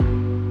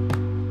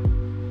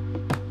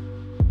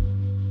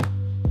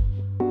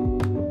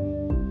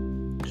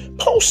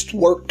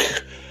post-work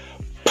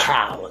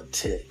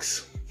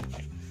politics.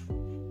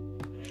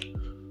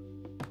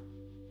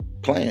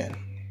 Plan.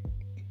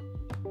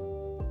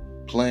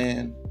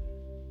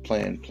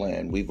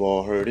 We've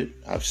all heard it.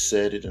 I've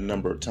said it a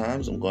number of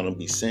times. I'm going to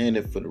be saying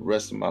it for the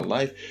rest of my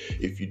life.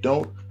 If you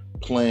don't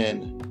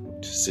plan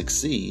to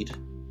succeed,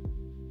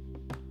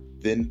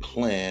 then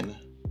plan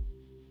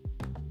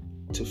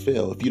to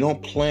fail. If you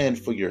don't plan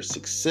for your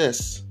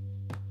success,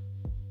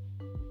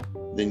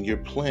 then you're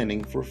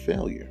planning for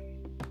failure.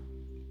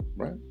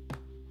 Right?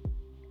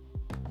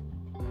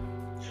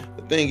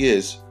 The thing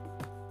is,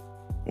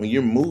 when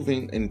you're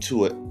moving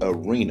into an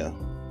arena,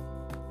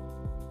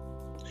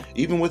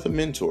 even with a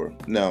mentor,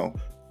 now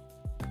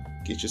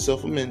get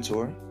yourself a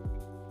mentor,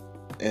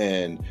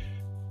 and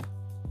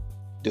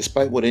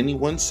despite what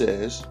anyone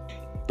says,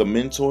 the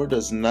mentor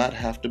does not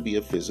have to be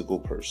a physical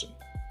person.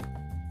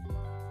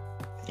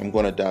 I'm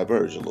going to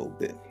diverge a little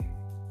bit.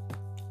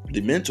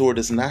 The mentor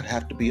does not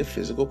have to be a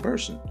physical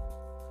person.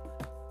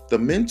 The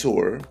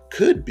mentor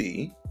could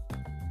be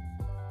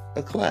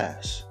a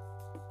class,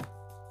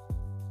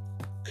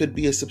 could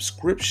be a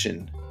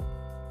subscription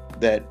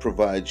that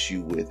provides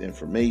you with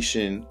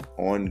information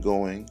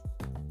ongoing.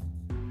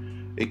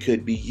 It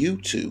could be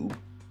YouTube,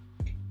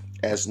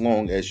 as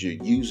long as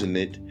you're using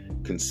it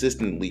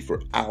consistently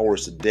for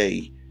hours a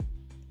day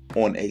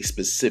on a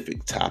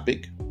specific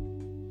topic.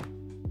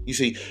 You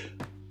see,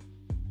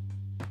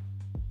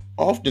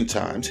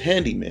 oftentimes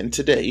handymen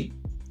today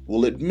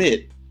will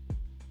admit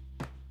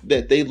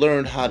that they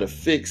learned how to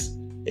fix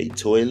a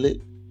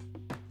toilet,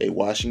 a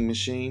washing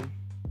machine,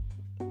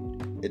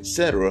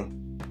 etc.,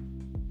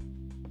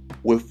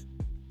 with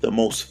the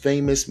most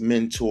famous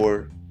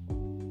mentor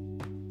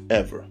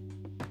ever,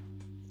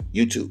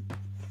 YouTube.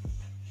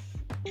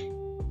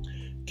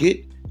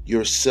 Get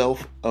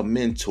yourself a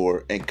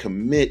mentor and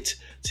commit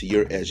to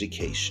your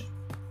education.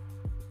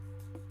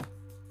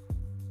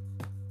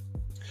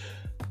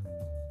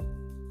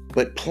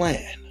 But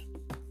plan.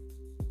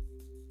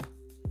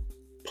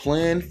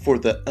 Plan for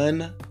the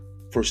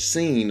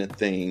unforeseen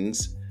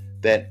things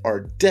that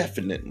are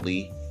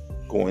definitely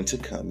going to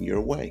come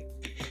your way.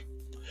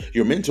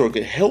 Your mentor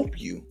can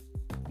help you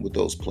with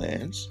those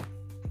plans.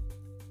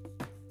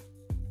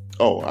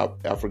 Oh,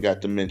 I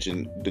forgot to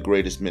mention the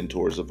greatest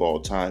mentors of all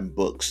time,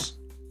 books.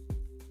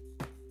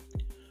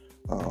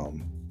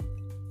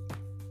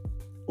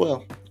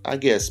 Well, I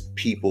guess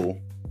people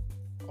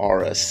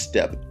are a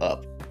step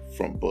up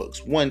from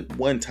books.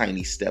 One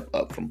tiny step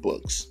up from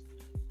books,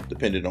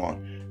 depending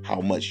on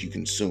how much you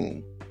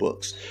consume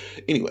books.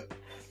 Anyway,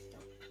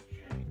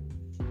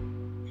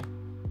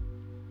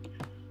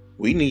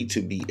 we need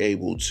to be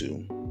able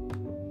to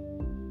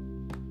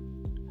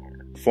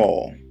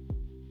fall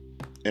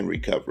and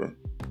recover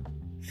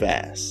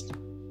fast.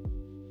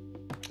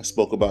 I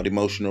spoke about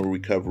emotional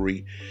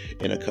recovery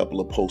in a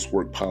couple of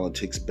post-work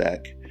politics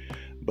back,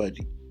 but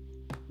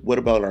what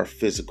about our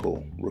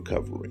physical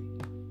recovery?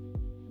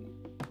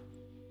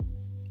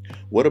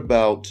 What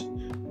about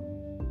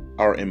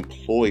our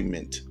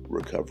employment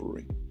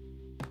recovery?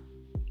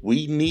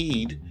 We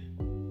need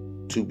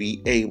to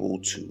be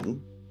able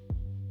to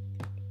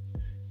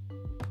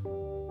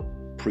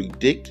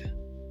predict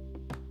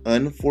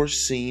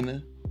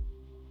unforeseen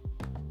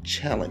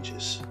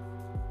challenges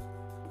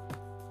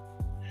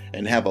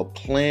and have a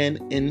plan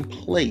in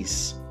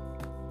place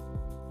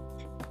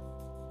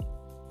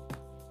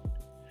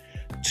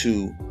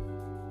to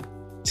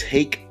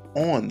take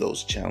on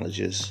those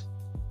challenges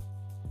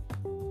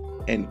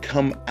and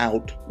come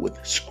out with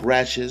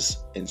scratches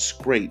and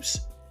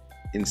scrapes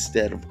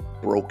instead of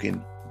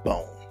broken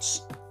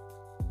bones.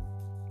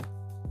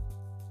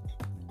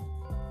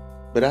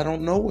 But I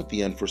don't know what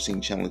the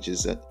unforeseen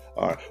challenges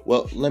are.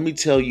 Well, let me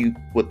tell you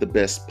what the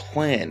best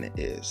plan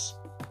is.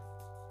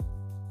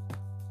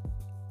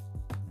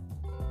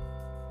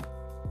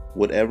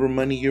 Whatever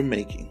money you're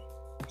making,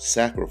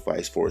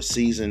 sacrifice for a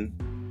season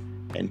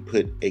and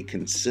put a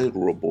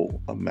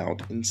considerable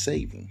amount in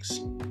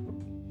savings.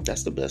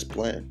 That's the best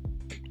plan.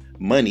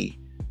 Money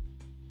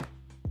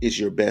is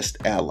your best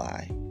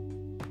ally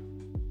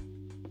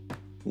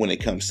when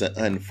it comes to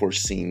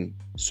unforeseen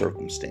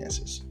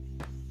circumstances.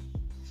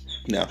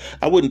 Now,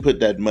 I wouldn't put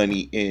that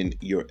money in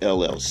your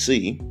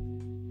LLC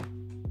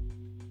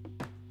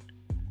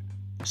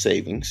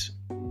savings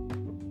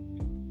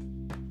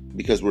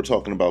because we're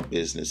talking about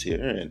business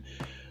here,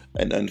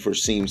 and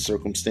unforeseen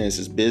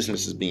circumstances,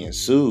 business is being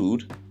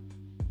sued.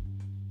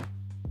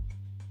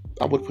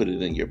 I would put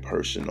it in your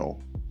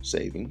personal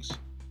savings.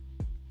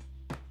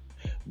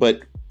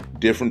 But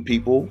different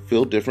people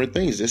feel different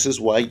things. This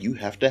is why you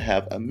have to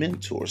have a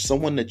mentor,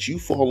 someone that you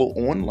follow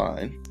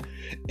online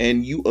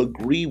and you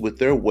agree with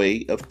their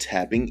way of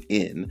tapping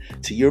in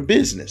to your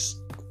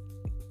business.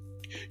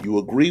 You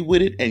agree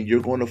with it and you're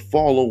going to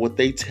follow what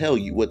they tell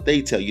you,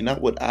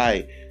 not what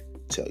I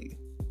tell you,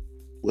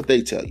 what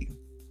they tell you.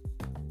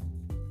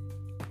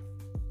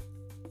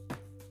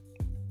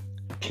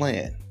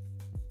 Plan.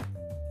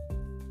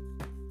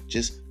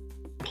 Just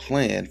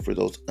plan for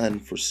those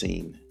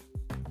unforeseen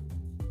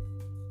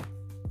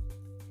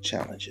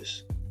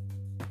challenges.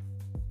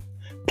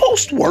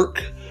 post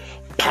work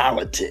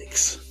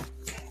politics.